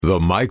The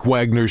Mike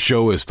Wagner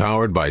Show is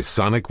powered by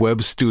Sonic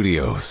Web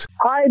Studios.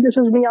 Hi, this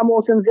is Mia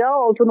Mosinzia,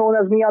 also known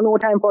as Mia No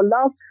Time for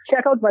Love.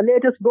 Check out my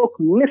latest book,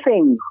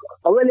 Missing,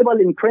 available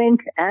in print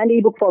and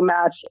ebook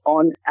formats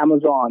on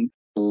Amazon.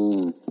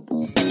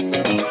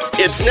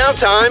 It's now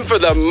time for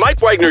the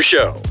Mike Wagner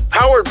Show,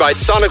 powered by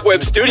Sonic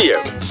Web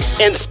Studios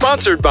and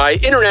sponsored by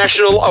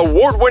international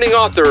award-winning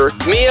author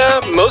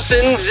Mia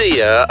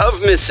Mosinzia of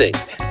Missing.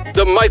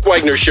 The Mike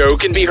Wagner Show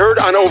can be heard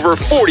on over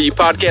 40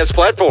 podcast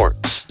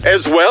platforms,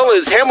 as well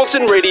as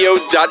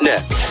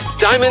HamiltonRadio.net,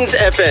 Diamonds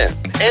FM,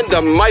 and the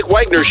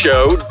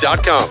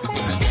MikeWagnerShow.com.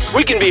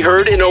 We can be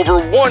heard in over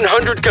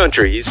 100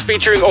 countries,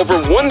 featuring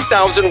over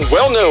 1,000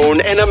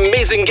 well-known and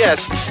amazing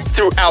guests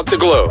throughout the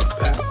globe.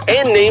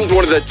 And named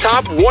one of the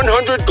top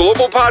 100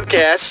 global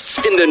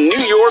podcasts in the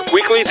New York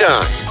Weekly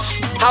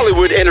Times,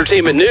 Hollywood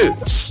Entertainment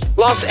News,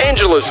 Los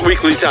Angeles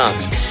Weekly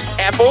Times,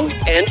 Apple,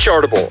 and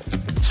Chartable.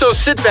 So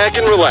sit back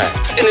and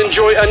relax and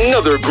enjoy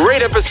another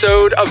great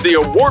episode of the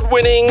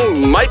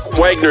award-winning Mike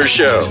Wagner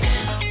Show.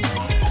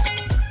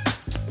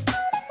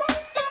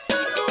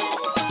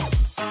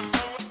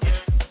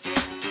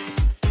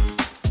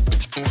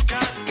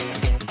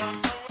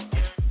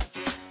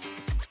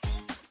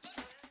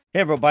 Hey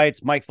everybody,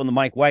 it's Mike from the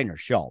Mike Wagner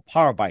Show,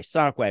 powered by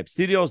Sonic Web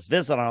Studios.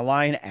 Visit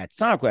online at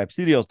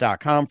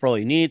sonicwebstudios.com for all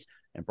your needs.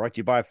 And brought to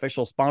you by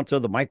official sponsor,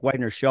 the Mike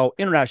Wagner Show,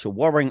 international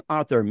warring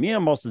author Mia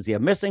Mosinzia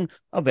Missing,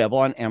 available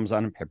on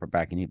Amazon and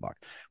paperback and ebook.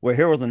 We're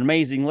here with an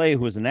amazing lady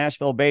who is a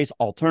Nashville-based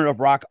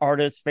alternative rock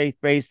artist,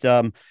 faith-based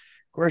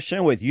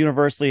Christian with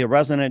universally a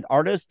resonant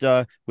artist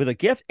with a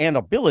gift and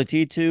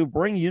ability to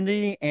bring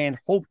unity and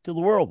hope to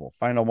the world. We'll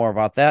find out more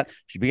about that.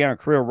 She began her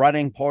career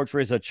writing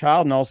poetry as a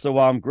child and also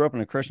grew up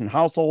in a Christian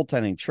household,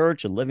 attending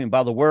church and living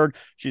by the word.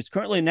 She's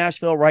currently in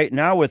Nashville right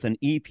now with an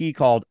EP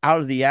called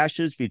Out of the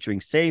Ashes featuring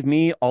Save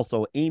Me,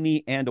 also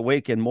Amy and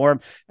Awake and more,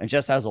 and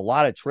just has a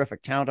lot of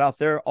terrific talent out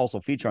there.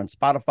 Also featured on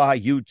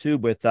Spotify,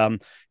 YouTube with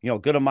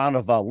good amount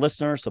of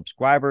listeners,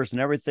 subscribers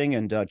and everything,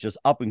 and just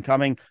up and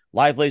coming.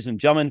 Live, ladies and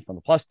gentlemen, from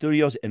the Plus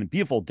Studios in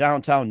beautiful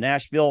downtown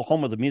Nashville,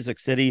 home of the Music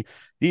City,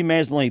 the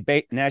amazingly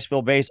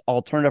Nashville-based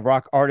alternative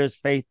rock artist,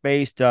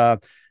 faith-based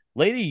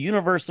lady,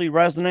 universally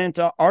resonant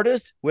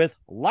artist with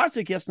lots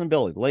of gifts and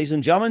ability. Ladies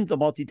and gentlemen, the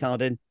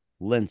multi-talented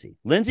Lindsey.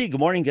 Lindsey, good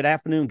morning, good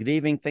afternoon, good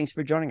evening. Thanks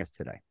for joining us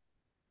today.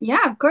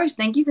 Yeah, of course.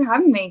 Thank you for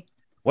having me.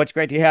 What's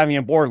great to have you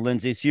on board,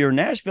 Lindsey. So you're a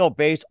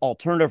Nashville-based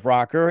alternative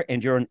rocker,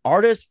 and you're an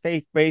artist,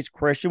 faith-based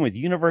Christian with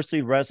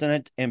universally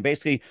resonant, and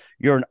basically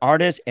you're an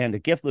artist and a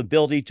gift of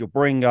ability to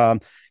bring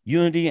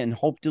unity and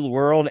hope to the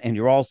world. And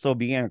you also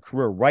began a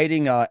career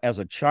writing as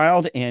a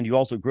child, and you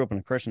also grew up in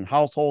a Christian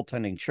household,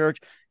 attending church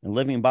and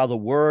living by the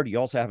word. You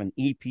also have an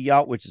EP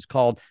out, which is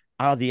called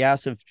Out of the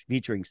Ashes,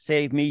 featuring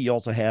Save Me. You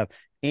also have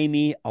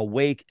Amy,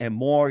 Awake, and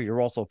more. You're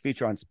also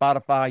featured on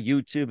Spotify,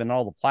 YouTube, and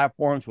all the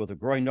platforms with a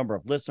growing number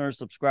of listeners,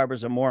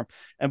 subscribers, and more.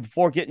 And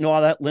before getting to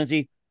all that,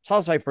 Lindsey, tell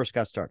us how you first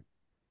got started.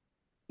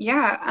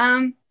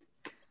 Yeah.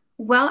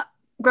 Well,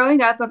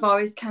 growing up, I've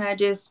always kind of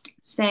just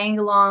sang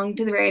along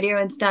to the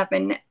radio and stuff.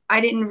 And I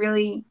didn't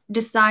really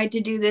decide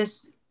to do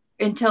this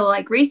until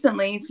like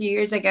recently, a few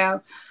years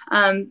ago,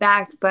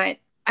 back. But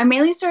I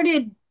mainly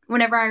started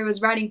whenever I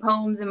was writing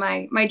poems in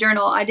my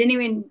journal. I didn't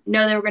even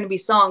know they were going to be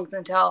songs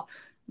until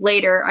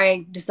later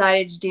I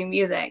decided to do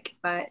music,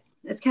 but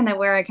that's kind of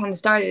where I kind of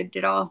started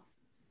it all.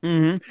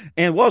 Mm-hmm.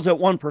 And what was that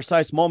one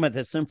precise moment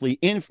that simply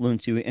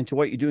influenced you into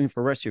what you're doing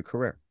for the rest of your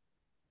career?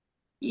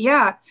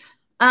 Yeah.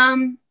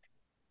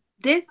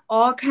 This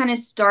all kind of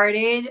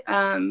started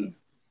kind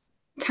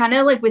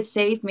of like with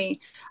Save Me.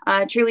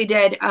 Truly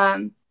did.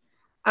 I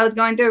was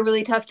going through a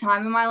really tough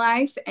time in my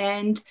life,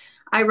 and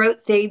I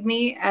wrote Save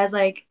Me as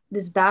like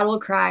this battle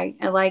cry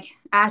and like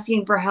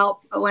asking for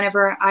help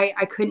whenever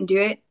I couldn't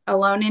do it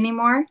alone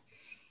anymore.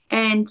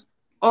 And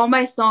all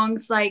my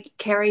songs like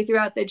carry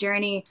throughout the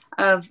journey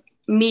of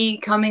me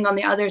coming on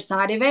the other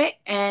side of it.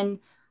 And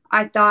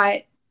I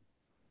thought,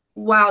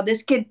 wow,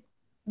 this could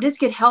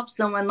help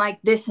someone. Like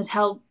this has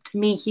helped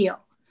me heal.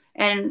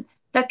 And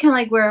that's kind of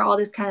like where all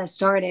this kind of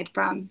started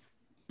from.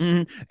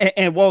 Mm-hmm.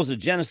 And what was the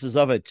genesis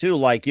of it too?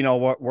 Like,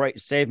 what right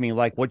Save Me,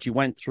 like what you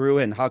went through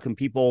and how can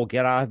people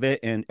get out of it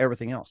and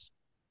everything else?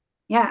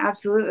 Yeah,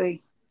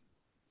 absolutely.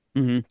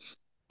 Mm-hmm.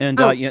 And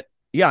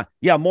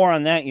more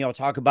on that,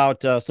 talk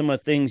about some of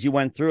the things you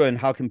went through and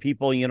how can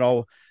people,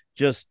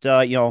 just,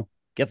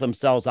 get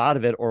themselves out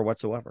of it or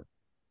whatsoever.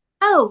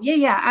 Oh,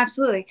 yeah,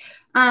 absolutely.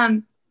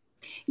 I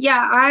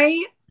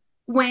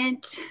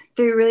went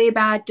through really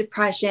bad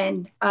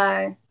depression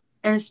in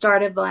the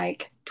start of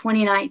like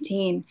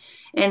 2019,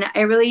 and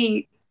it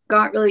really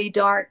got really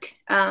dark.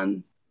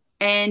 And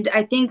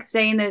I think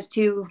saying those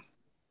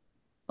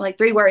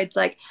three words,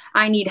 like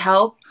I need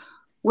help,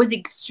 was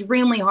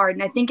extremely hard.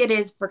 And I think it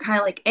is for kind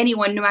of like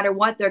anyone, no matter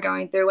what they're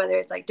going through, whether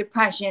it's like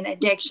depression,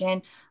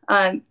 addiction,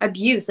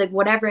 abuse, like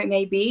whatever it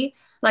may be,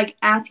 like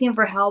asking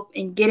for help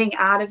and getting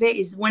out of it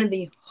is one of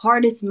the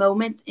hardest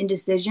moments and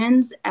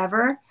decisions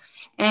ever.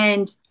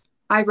 And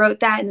I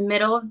wrote that in the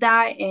middle of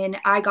that, and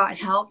I got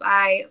help.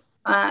 I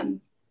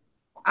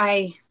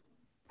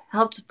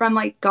helped from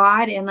like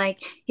God, and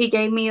like he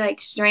gave me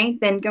like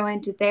strength and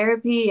going to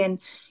therapy, and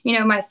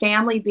my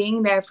family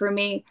being there for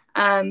me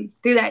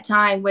through that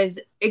time was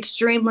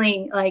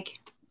extremely, like,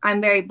 I'm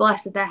very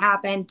blessed that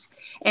happened.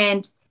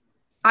 And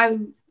I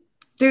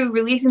through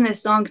releasing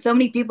this song, so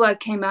many people have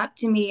came up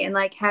to me and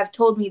like have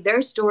told me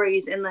their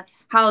stories and like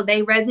how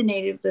they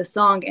resonated with the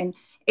song. And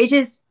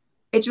it's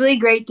really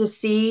great to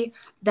see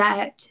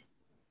that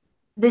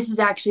this is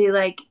actually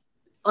like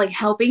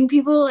helping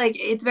people. Like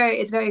it's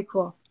very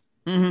cool.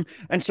 Mm-hmm.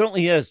 And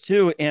certainly is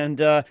too. And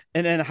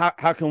then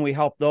how can we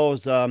help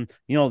those,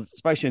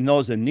 especially in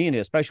those in need,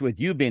 especially with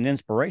you being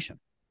inspiration?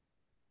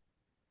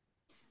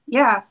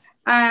 Yeah.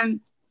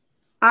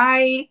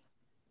 I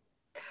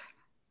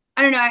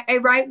don't know. I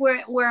write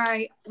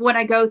what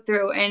I go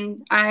through,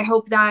 and I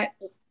hope that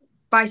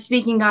by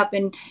speaking up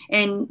and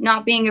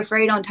not being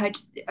afraid on touch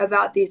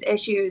about these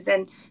issues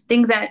and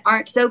things that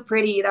aren't so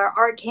pretty, that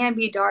art can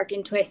be dark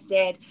and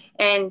twisted,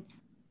 and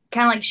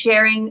kind of like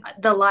sharing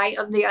the light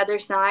of the other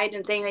side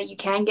and saying that you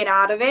can get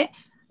out of it,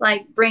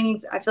 like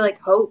brings, I feel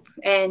like, hope.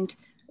 And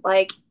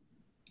like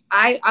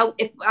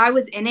if I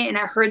was in it and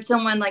I heard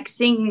someone like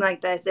singing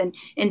like this and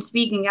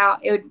speaking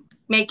out, it would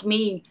make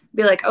me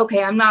be like,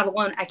 okay, I'm not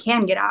alone. I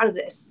can get out of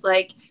this.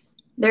 Like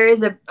there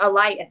is a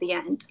light at the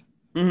end.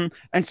 Mm-hmm.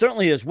 And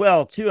certainly as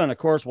well too. And of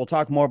course, we'll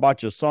talk more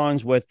about your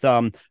songs with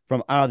from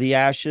Out of the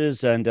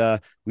Ashes, and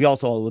we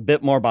also a little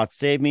bit more about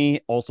Save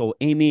Me, also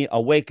Amy,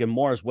 Awake, and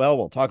more as well.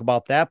 We'll talk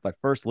about that. But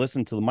first,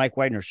 listen to the Mike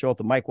Widener Show at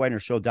the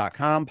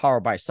MikeWidenerShow.com,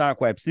 powered by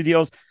Sonic Web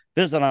Studios.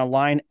 Visit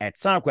online at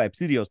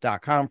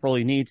sonicwebstudios.com for all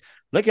your needs.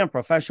 Looking at a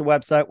professional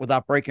website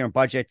without breaking your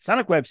budget?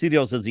 Sonic Web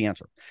Studios is the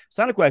answer.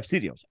 Sonic Web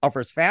Studios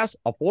offers fast,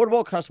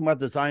 affordable custom web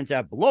designs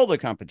at below the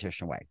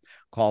competition rate.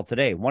 Call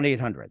today,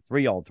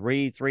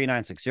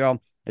 1-800-303-3960.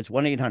 It's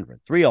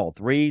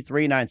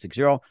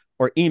 1-800-303-3960,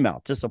 or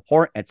email to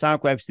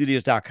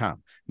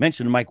support@sonicwebstudios.com.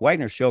 Mention the Mike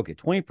Widener Show, get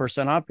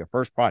 20% off your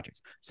first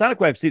projects. Sonic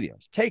Web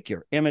Studios, take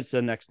your image to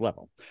the next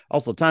level.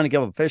 Also, time to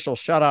give an official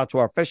shout out to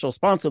our official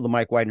sponsor of the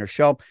Mike Widener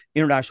Show,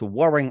 international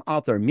warring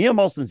author Mia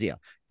Molson-Zia.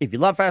 If you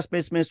love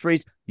fast-paced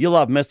mysteries, you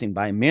love Missing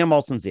by Mia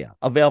Molson-Zia,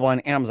 available on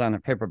Amazon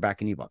and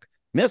paperback and ebook.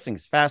 Missing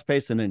is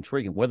fast-paced and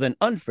intriguing with an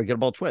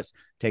unforgettable twist.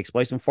 Takes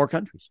place in 4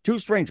 countries, 2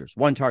 strangers,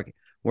 1 target,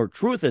 where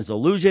truth is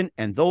illusion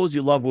and those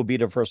you love will be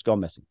the first go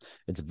missing.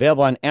 It's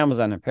available on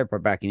Amazon and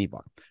paperback and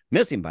ebook.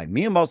 Missing by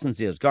Mia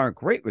Molson-Zia has garnered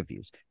great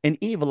reviews, and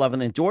Eve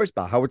 11 endorsed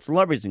by Howard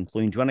celebrities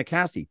including Joanna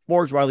Cassie,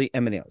 Forbes, Riley,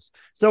 and Meneos.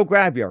 So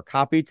grab your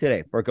copy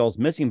today for it goes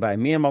Missing by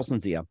Mia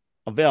Molson-Zia,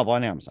 available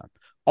on Amazon.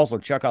 Also,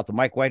 check out the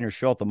Mike Widener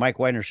Show at the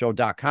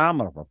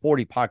MikeWidenerShow.com on over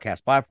 40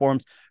 podcast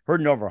platforms,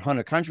 heard in over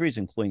 100 countries,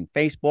 including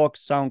Facebook,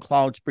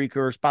 SoundCloud,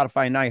 Spreaker,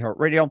 Spotify, and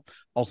iHeartRadio.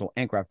 Also,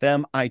 Anchor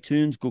FM,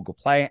 iTunes, Google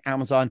Play,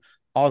 Amazon,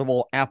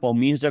 Audible, Apple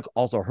Music.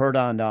 Also heard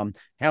on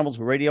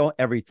Hamilton Radio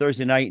every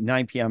Thursday night,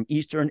 9 p.m.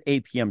 Eastern,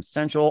 8 p.m.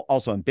 Central.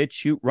 Also on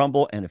BitChute,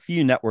 Rumble, and a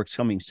few networks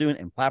coming soon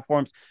and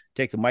platforms.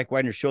 Take the Mike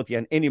Widener Show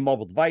on any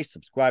mobile device.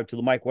 Subscribe to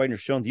the Mike Widener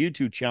Show on the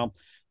YouTube channel.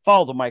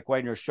 Follow the Mike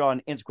Widener Show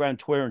on Instagram,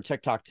 Twitter, and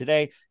TikTok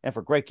today. And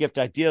for great gift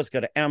ideas, go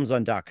to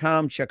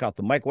Amazon.com. Check out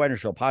the Mike Widener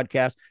Show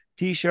podcast.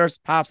 T-shirts,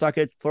 pop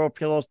sockets, throw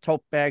pillows,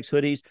 tote bags,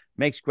 hoodies.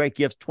 Makes great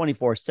gifts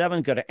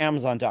 24/7. Go to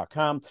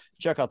Amazon.com.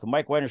 Check out the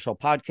Mike Widener Show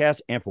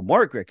podcast. And for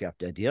more great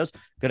gift ideas,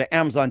 go to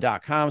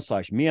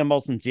Amazon.com/Mia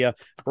Molson-Zia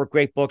for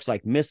great books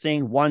like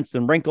Missing, Once,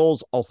 and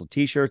Wrinkles. Also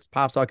T-shirts,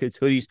 pop sockets,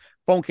 hoodies,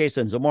 phone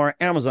cases, and more.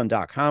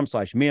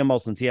 Amazon.com/Mia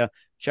Molson-Zia.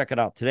 Check it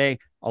out today.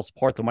 I'll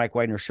support the Mike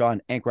Widener Show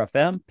on Anchor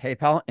FM,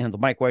 PayPal, and the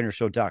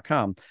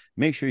MikeWidenerShow.com.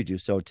 Make sure you do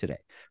so today.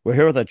 We're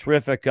here with a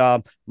terrific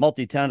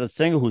multi-talented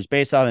singer who's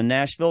based out in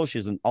Nashville.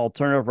 She's an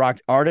alternative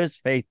rock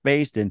artist,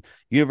 faith-based, and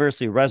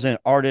university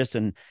resident artist,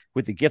 and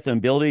with the gift and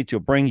ability to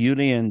bring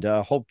unity and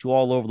hope to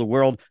all over the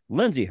world.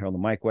 Lindsey here on the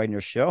Mike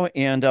Widener Show.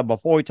 And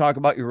before we talk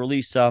about your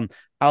release,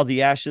 Out of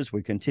the Ashes,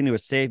 we continue with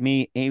Save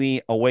Me,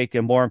 Amy, Awake,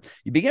 and more.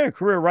 You began a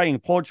career writing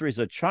poetry as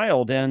a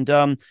child, and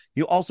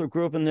you also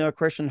grew up in a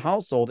Christian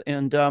household.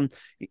 And when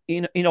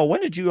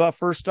did you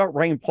first start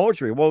writing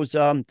poetry? What was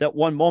that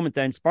one moment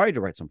that inspired you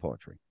to write some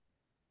poetry?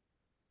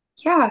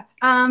 Yeah.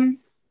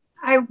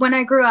 When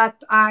I grew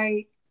up,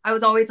 I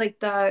was always like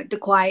the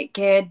quiet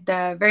kid,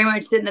 very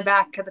much sit in the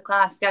back of the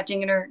class,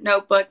 sketching in her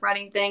notebook,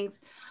 writing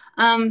things.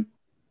 I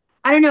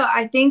don't know.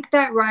 I think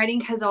that writing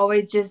has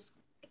always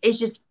it's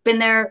just been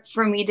there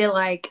for me to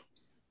like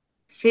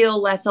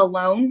feel less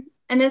alone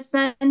in a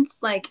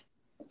sense, like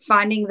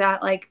finding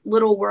that like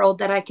little world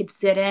that I could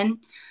sit in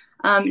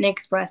and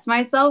express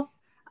myself.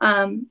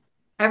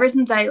 Ever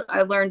since I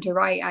learned to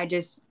write,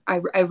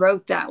 I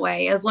wrote that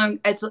way. As long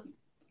as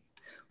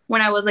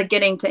when I was like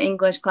getting to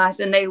English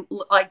class and they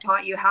like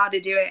taught you how to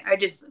do it,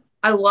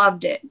 I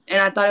loved it. And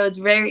I thought it was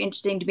very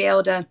interesting to be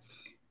able to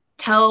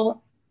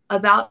tell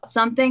about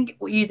something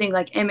using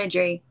like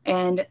imagery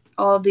and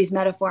all of these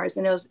metaphors.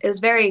 And it was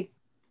very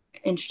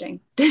interesting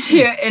to do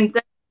it, and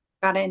so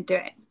I got into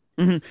it.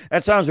 Mm-hmm.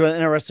 That sounds really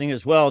interesting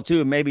as well,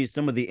 too. Maybe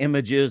some of the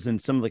images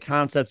and some of the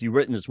concepts you've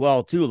written as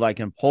well, too, like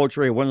in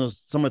poetry,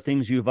 some of the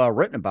things you've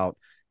written about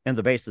and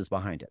the basis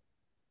behind it.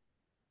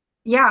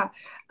 Yeah.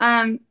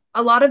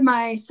 A lot of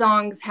my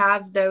songs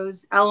have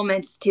those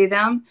elements to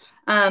them.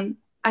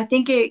 I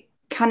think it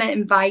kind of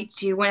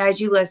invites you when as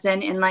you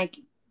listen and like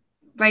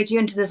invites you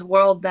into this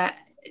world that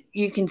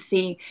you can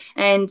see.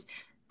 And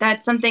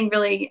that's something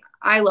really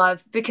I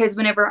love because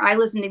whenever I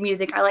listen to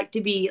music, I like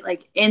to be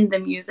like in the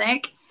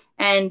music.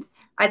 And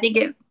I think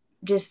it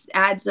just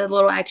adds a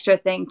little extra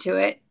thing to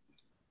it.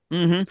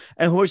 And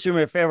who are some of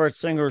your favorite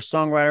singers,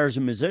 songwriters,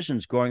 and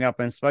musicians growing up,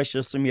 and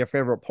especially some of your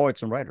favorite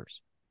poets and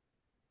writers?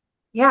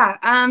 Yeah.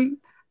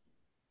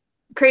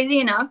 Crazy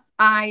enough,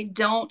 I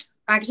don't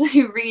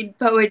actually read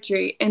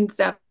poetry and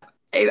stuff.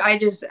 I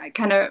just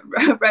kind of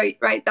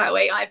write that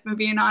way. I'm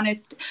being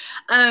honest.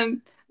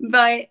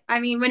 But I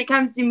mean, when it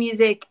comes to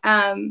music,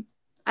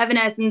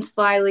 Evanescence,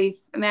 Flyleaf,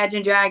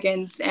 Imagine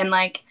Dragons, and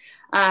like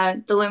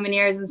the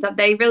Lumineers and stuff,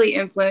 they really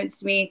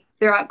influenced me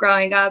throughout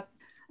growing up.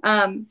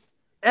 Um,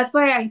 that's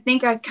why I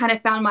think I've kind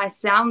of found my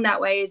sound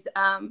that way is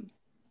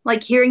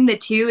like hearing the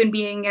two and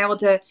being able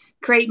to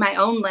create my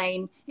own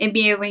lane and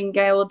being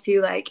able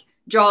to like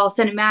draw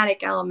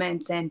cinematic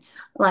elements and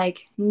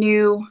like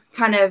new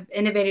kind of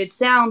innovative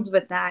sounds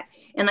with that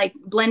and like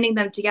blending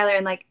them together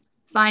and like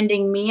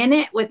finding me in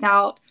it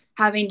without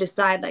having to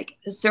decide like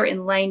a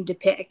certain lane to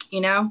pick,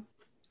 you know?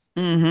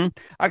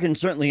 I can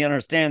certainly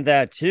understand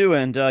that too.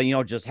 And,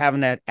 just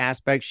having that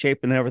aspect,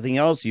 shape, and everything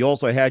else. You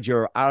also had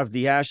your Out of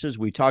the Ashes.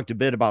 We talked a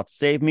bit about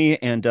Save Me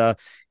and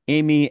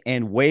Amy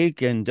and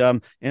Wake and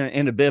a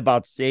bit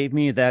about Save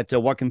Me, that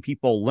what can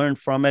people learn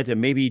from it and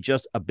maybe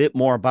just a bit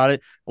more about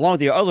it, along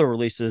with your other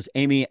releases,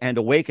 Amy and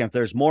Awake. And if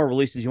there's more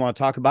releases you want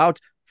to talk about,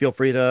 feel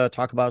free to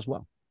talk about as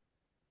well.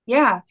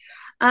 Yeah.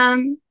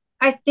 Um,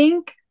 I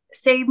think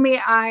Save Me,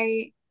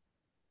 I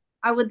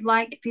would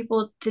like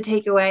people to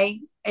take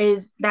away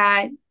is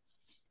that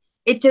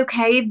it's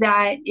okay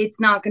that it's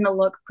not going to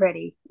look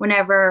pretty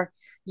whenever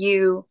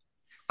you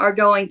are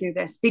going through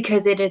this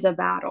because it is a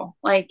battle.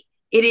 Like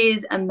it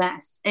is a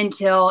mess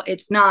until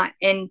it's not.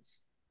 And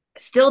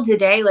still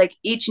today, like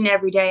each and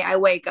every day, I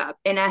wake up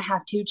and I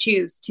have to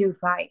choose to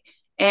fight.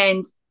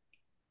 And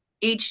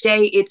each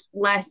day it's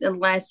less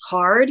and less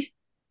hard.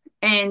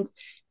 And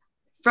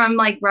from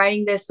like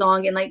writing this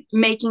song and like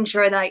making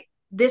sure that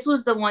this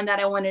was the one that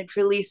I wanted to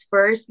release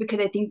first because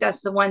I think that's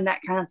the one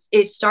that kind of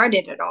it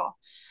started it all.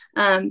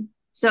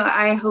 So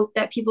I hope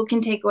that people can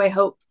take away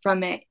hope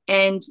from it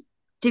and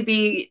to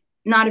be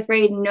not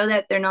afraid and know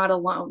that they're not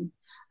alone.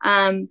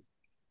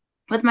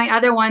 With my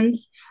other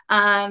ones,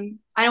 I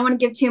don't want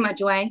to give too much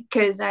away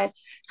because I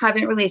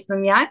haven't released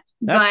them yet.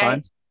 That's fine.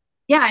 But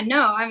yeah,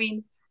 no, I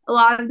mean, a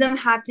lot of them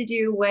have to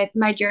do with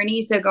my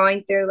journey. So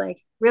going through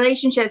like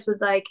relationships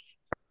with like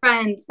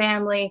friends,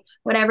 family,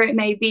 whatever it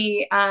may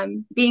be,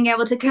 being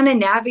able to kind of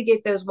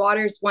navigate those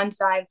waters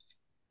once I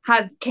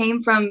have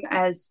came from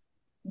as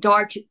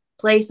dark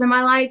place in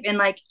my life and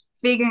like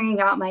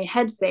figuring out my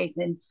headspace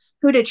and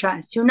who to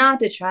trust, who not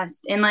to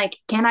trust, and like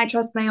can I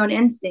trust my own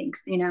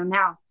instincts,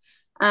 now.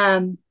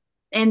 Um,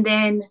 and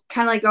then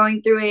kind of like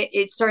going through it,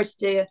 it starts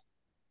to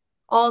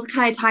all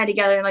kind of tie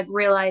together and like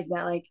realize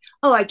that like,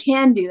 oh, I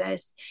can do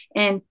this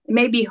and it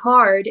may be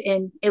hard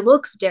and it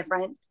looks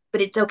different, but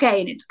it's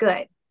okay and it's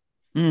good.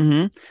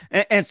 And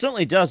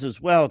certainly does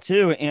as well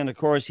too. And of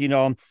course,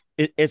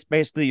 it's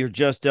basically you're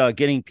just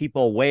getting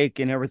people awake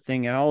and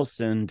everything else,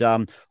 and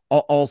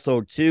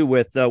also too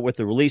with the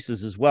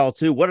releases as well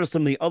too. What are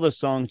some of the other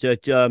songs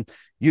that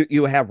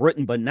you have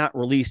written but not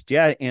released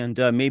yet, and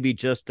maybe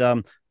just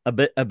a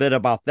bit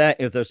about that.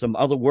 If there's some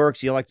other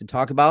works you like to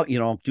talk about,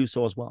 do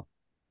so as well.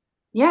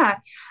 Yeah.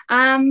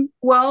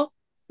 Well,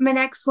 my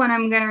next one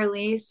I'm gonna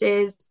release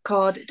is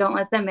called Don't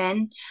Let Them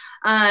In.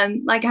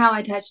 Like how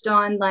I touched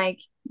on like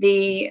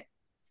the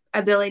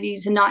ability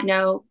to not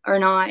know or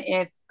not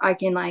if I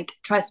can like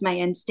trust my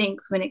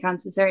instincts when it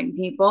comes to certain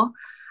people.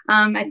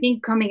 I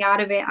think coming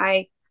out of it,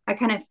 I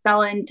kind of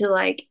fell into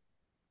like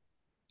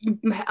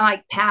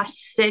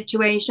past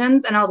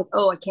situations and I was like,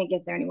 oh, I can't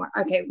get there anymore.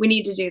 Okay, we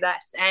need to do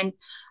this. And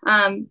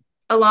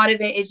a lot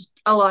of it is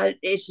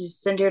it's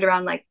just centered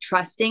around like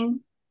trusting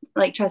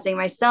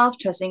myself,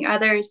 trusting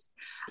others,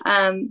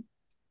 and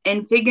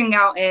figuring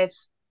out if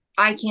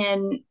I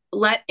can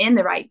let in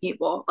the right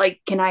people.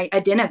 Like, can I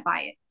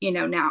identify it,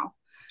 now?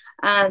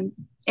 And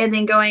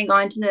then going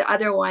on to the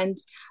other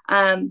ones,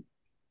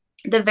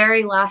 the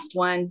very last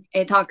one,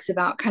 it talks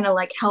about kind of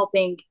like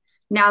helping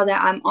now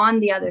that I'm on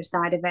the other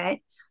side of it.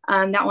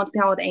 That one's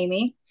called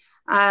Amy.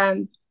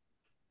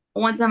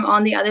 Once I'm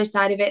on the other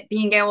side of it,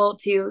 being able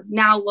to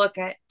now look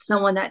at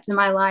someone that's in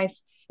my life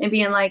and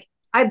being like,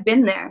 I've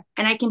been there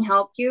and I can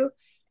help you.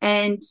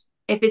 And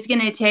if it's going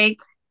to take,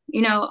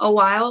 a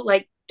while,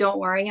 like, don't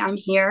worry, I'm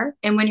here.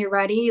 And when you're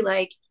ready,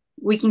 like,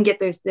 we can get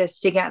this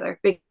together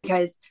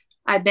because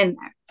I've been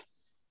there.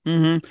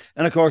 And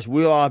of course,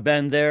 we all have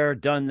been there,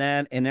 done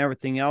that, and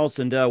everything else.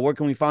 And where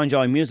can we find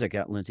y'all music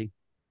at, Lindsey?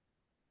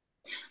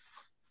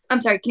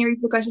 I'm sorry, can you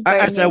repeat the question? Sorry,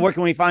 I said, where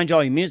can we find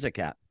y'all music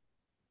at?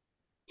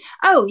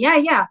 Oh,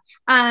 yeah.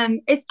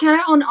 It's kind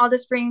of on all the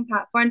streaming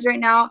platforms right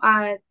now.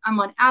 I'm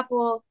on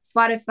Apple,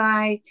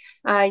 Spotify,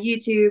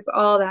 YouTube,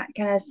 all that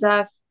kind of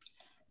stuff.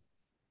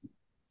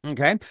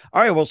 Okay.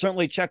 All right. We'll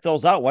certainly check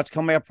those out. What's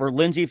coming up for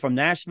Lindsey from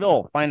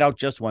Nashville? Find out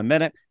just 1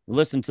 minute.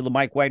 Listen to the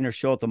Mike Wagner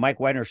Show at the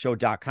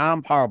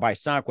MikeWagnerShow.com, powered by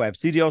Sonic Web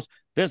Studios.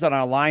 Visit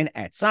online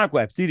at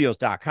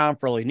SonicWebStudios.com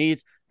for all your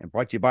needs. And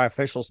brought to you by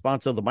official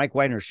sponsor of the Mike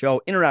Wagner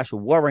Show,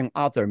 international warring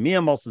author Mia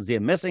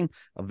Molson Missing,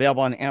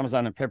 available on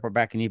Amazon and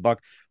paperback and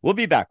ebook. We'll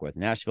be back with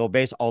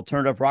Nashville-based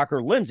alternative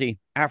rocker Lindsey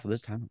after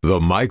this time.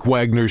 The Mike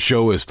Wagner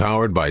Show is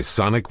powered by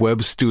Sonic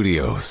Web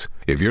Studios.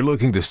 If you're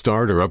looking to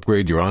start or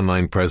upgrade your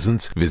online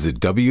presence, visit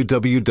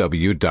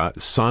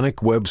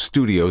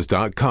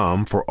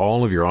www.sonicwebstudios.com for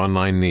all of your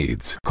online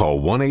needs.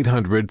 Call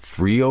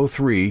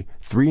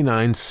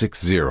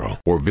 1-800-303-3960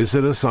 or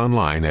visit us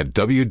online at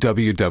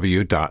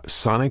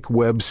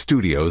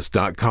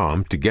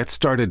www.sonicwebstudios.com to get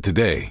started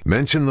today.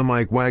 Mention the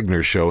Mike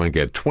Wagner Show and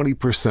get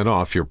 20%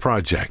 off your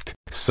project.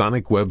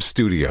 Sonic Web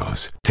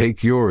Studios.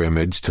 Take your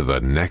image to the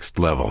next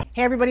level.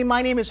 Hey everybody,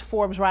 my name is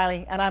Forbes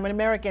Riley and I'm an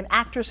American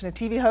actress and a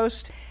TV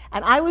host.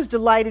 And I was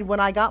delighted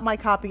when I got my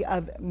copy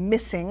of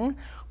Missing,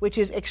 which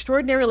is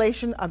Extraordinary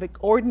Relation of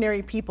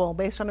Ordinary People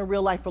based on a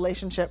real life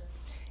relationship.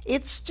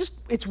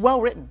 It's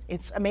well written.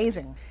 It's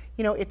amazing.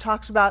 You know, it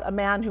talks about a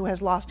man who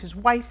has lost his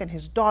wife and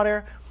his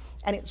daughter,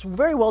 and it's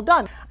very well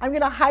done. I'm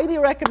going to highly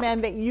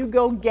recommend that you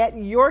go get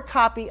your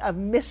copy of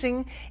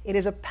Missing. It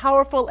is a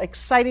powerful,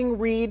 exciting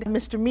read.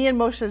 Mr. Mian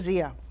Moshe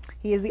Zia.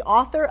 He is the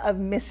author of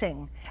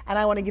Missing. And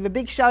I want to give a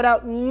big shout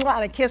out and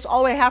a kiss all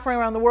the way halfway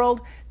around the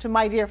world to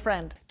my dear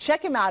friend.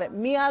 Check him out at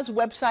Mia's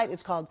website.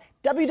 It's called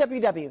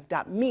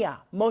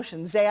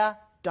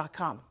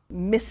www.miamotionsea.com.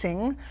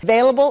 Missing,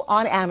 available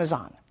on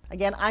Amazon.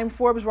 Again, I'm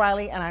Forbes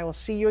Riley, and I will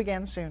see you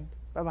again soon.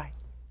 Bye-bye.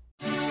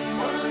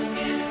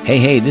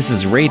 Hey, this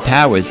is Ray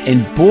Powers,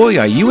 and boy,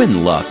 are you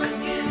in luck.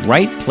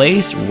 Right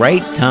place,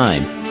 right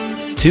time.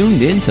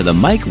 Tuned in to the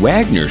Mike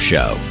Wagner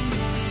Show.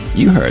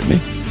 You heard me.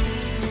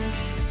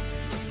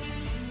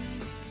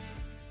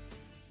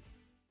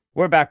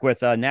 We're back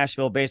with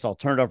Nashville-based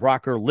alternative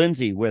rocker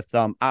Lindsey with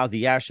Out of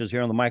the Ashes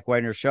here on the Mike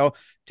Wagner Show,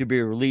 to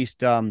be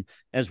released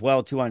as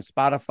well too on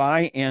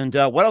Spotify. And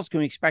what else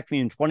can we expect from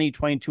you in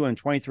 2022 and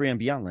 23 and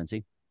beyond,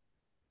 Lindsey?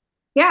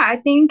 Yeah, I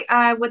think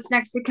what's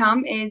next to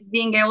come is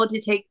being able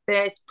to take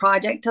this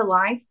project to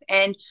life.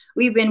 And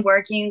we've been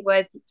working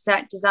with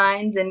set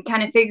designs and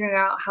kind of figuring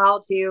out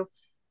how to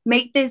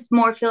make this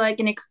more feel like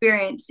an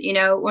experience, you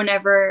know,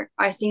 whenever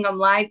I sing them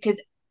live,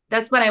 because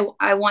that's what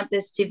I want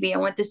this to be. I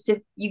want this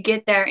to, you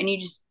get there and you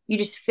just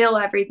feel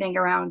everything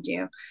around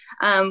you,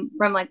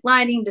 from like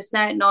lighting to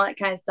set and all that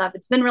kind of stuff.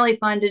 It's been really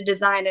fun to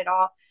design it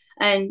all.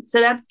 And so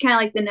that's kind of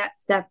like the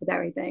next step with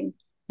everything.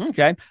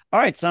 Okay. All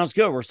right. Sounds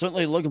good. We're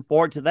certainly looking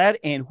forward to that.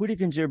 And who do you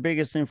consider your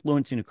biggest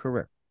influence in your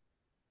career?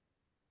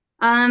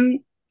 I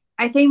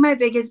think my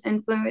biggest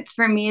influence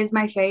for me is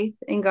my faith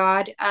in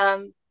God.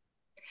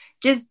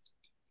 Just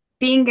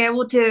being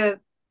able to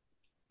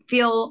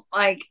feel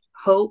like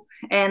hope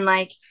and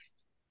like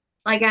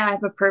I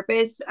have a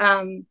purpose.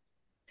 I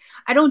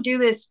don't do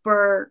this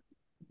for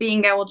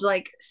being able to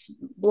like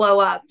blow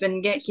up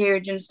and get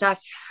huge and stuff.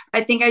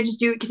 I think I just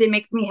do it because it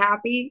makes me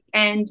happy.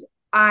 And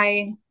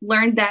I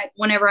learned that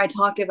whenever I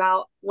talk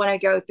about what I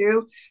go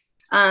through,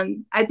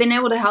 I've been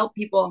able to help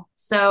people.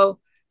 So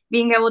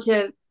being able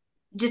to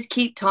just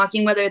keep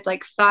talking, whether it's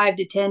like 5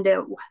 to 10 to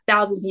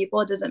 1,000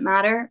 people, it doesn't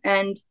matter.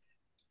 And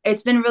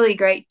it's been really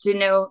great to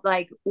know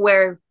like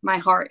where my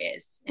heart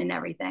is and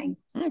everything.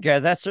 Okay.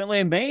 That's certainly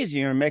amazing.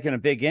 You're making a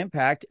big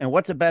impact. And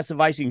what's the best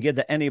advice you can give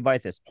to anybody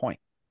at this point?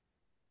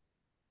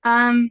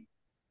 I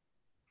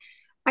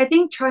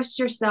think trust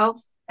yourself.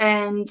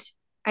 And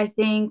I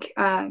think,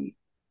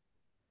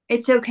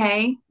 it's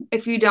okay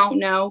if you don't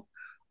know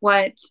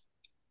what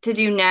to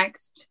do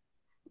next.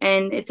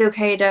 And it's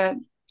okay to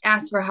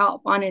ask for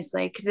help,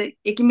 honestly, because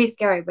it can be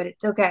scary, but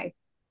it's okay.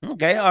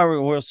 Okay,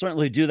 we'll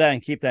certainly do that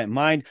and keep that in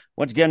mind.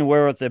 Once again,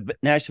 we're with the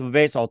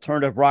Nashville-based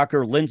alternative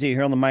rocker Lindsey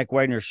here on the Mike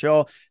Wagner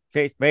Show,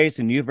 faith-based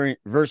and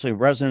universally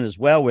resonant as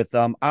well with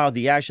Out of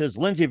the Ashes.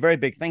 Lindsey, very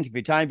big thank you for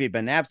your time. You've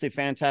been absolutely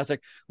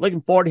fantastic. Looking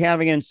forward to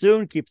having you in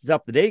soon. Keep us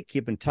up to date.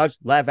 Keep in touch.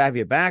 Glad to have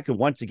you back. And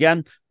once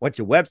again, what's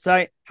your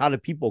website? How do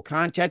people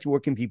contact you?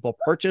 Where can people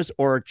purchase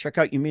or check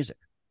out your music?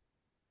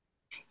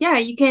 Yeah,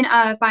 you can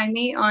find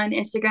me on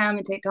Instagram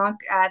and TikTok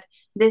at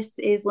This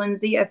Is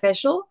Lindsey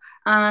Official.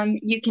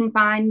 You can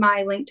find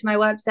my link to my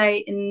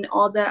website and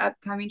all the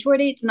upcoming tour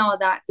dates and all of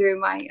that through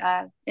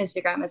my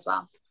Instagram as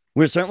well.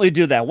 We'll certainly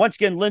do that. Once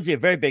again, Lindsey, a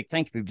very big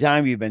thank you for your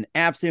time. You've been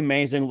absolutely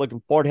amazing.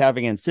 Looking forward to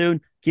having you in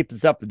soon. Keep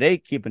us up to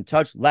date. Keep in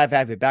touch. Glad to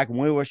have you back, and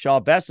we wish you all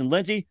the best. And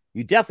Lindsey,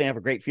 you definitely have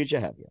a great future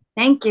ahead of you.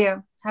 Thank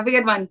you. Have a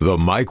good one. The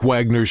Mike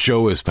Wagner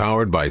Show is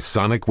powered by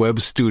Sonic Web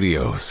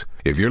Studios.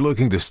 If you're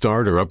looking to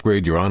start or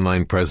upgrade your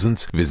online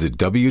presence, visit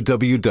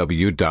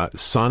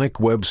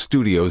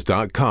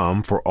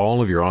www.sonicwebstudios.com for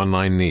all of your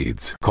online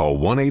needs. Call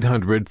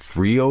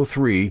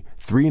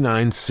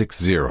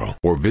 1-800-303-3960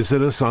 or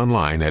visit us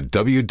online at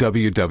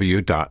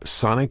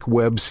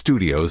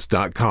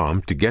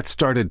www.sonicwebstudios.com to get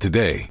started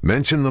today.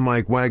 Mention the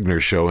Mike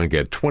Wagner Show and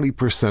get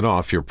 20%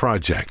 off your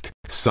project.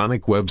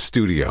 Sonic Web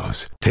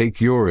Studios.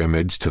 Take your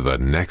image to the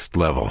next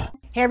level.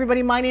 Hey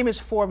everybody, my name is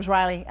Forbes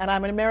Riley, and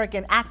I'm an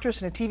American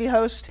actress and a TV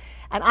host.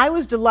 And I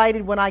was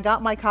delighted when I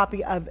got my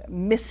copy of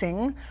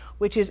Missing,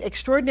 which is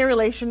Extraordinary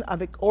Relation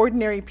of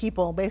Ordinary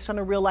People based on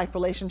a real life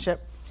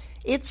relationship.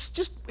 It's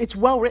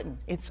well written.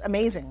 It's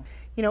amazing.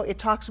 You know, it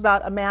talks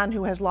about a man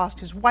who has lost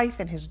his wife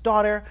and his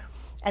daughter,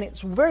 and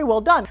it's very well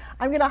done.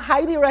 I'm going to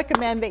highly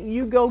recommend that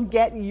you go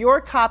get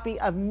your copy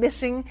of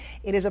Missing.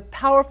 It is a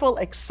powerful,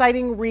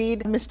 exciting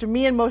read. Mr.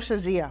 Mian Moshe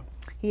Zia.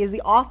 He is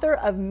the author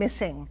of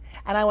Missing.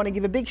 And I want to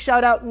give a big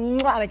shout out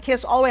and a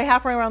kiss all the way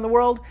halfway around the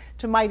world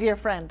to my dear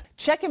friend.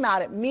 Check him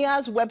out at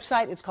Mia's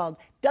website. It's called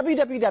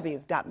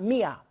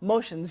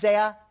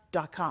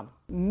www.miamoshenzea.com.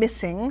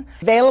 Missing,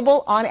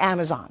 available on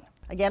Amazon.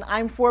 Again,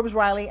 I'm Forbes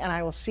Riley, and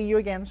I will see you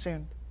again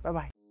soon.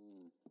 Bye-bye.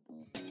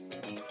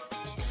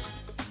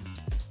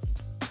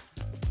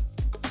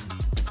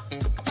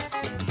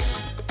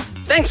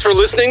 Thanks for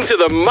listening to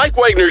The Mike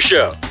Wagner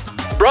Show.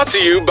 Brought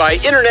to you by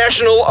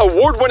international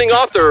award-winning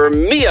author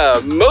Mia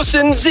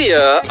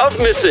Mohsen-Zia of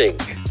Missing.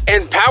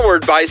 And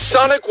powered by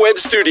Sonic Web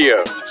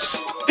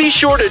Studios. Be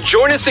sure to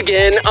join us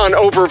again on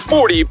over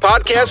 40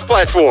 podcast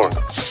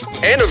platforms.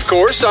 And of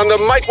course on the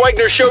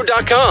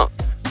MikeWagnerShow.com,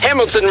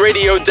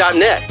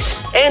 HamiltonRadio.net,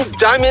 and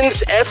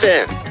Diamonds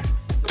FM.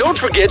 Don't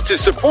forget to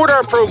support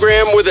our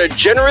program with a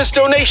generous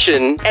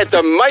donation at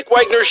the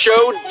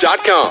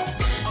MikeWagnerShow.com.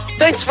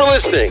 Thanks for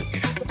listening.